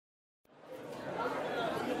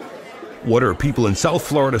What are people in South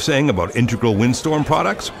Florida saying about Integral Windstorm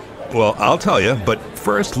products? Well, I'll tell you, but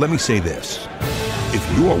first let me say this.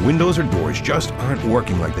 If your windows or doors just aren't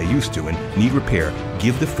working like they used to and need repair,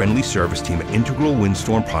 give the friendly service team at Integral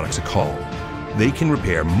Windstorm Products a call. They can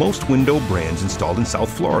repair most window brands installed in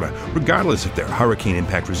South Florida, regardless if they're hurricane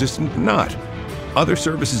impact resistant or not. Other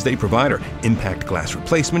services they provide are impact glass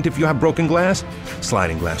replacement if you have broken glass,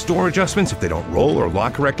 sliding glass door adjustments if they don't roll or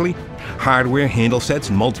lock correctly, hardware handle sets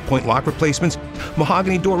and multi-point lock replacements,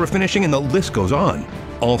 mahogany door refinishing, and the list goes on.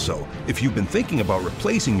 Also, if you've been thinking about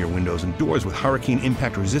replacing your windows and doors with hurricane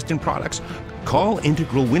impact resistant products, call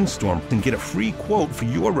Integral Windstorm and get a free quote for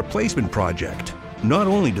your replacement project. Not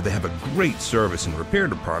only do they have a great service and repair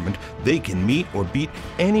department, they can meet or beat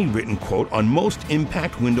any written quote on most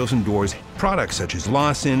impact windows and doors products such as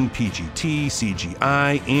Lawson, PGT,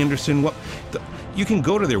 CGI, Anderson. You can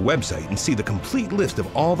go to their website and see the complete list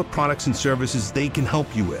of all the products and services they can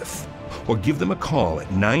help you with. Or give them a call at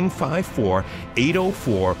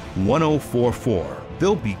 954-804-1044.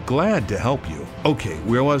 They'll be glad to help you. Okay,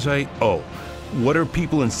 where was I? Oh, what are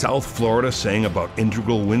people in South Florida saying about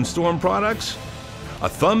Integral Windstorm products? A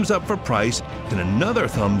thumbs up for price and another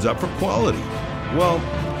thumbs up for quality. Well,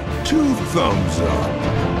 2 thumbs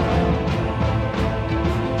up.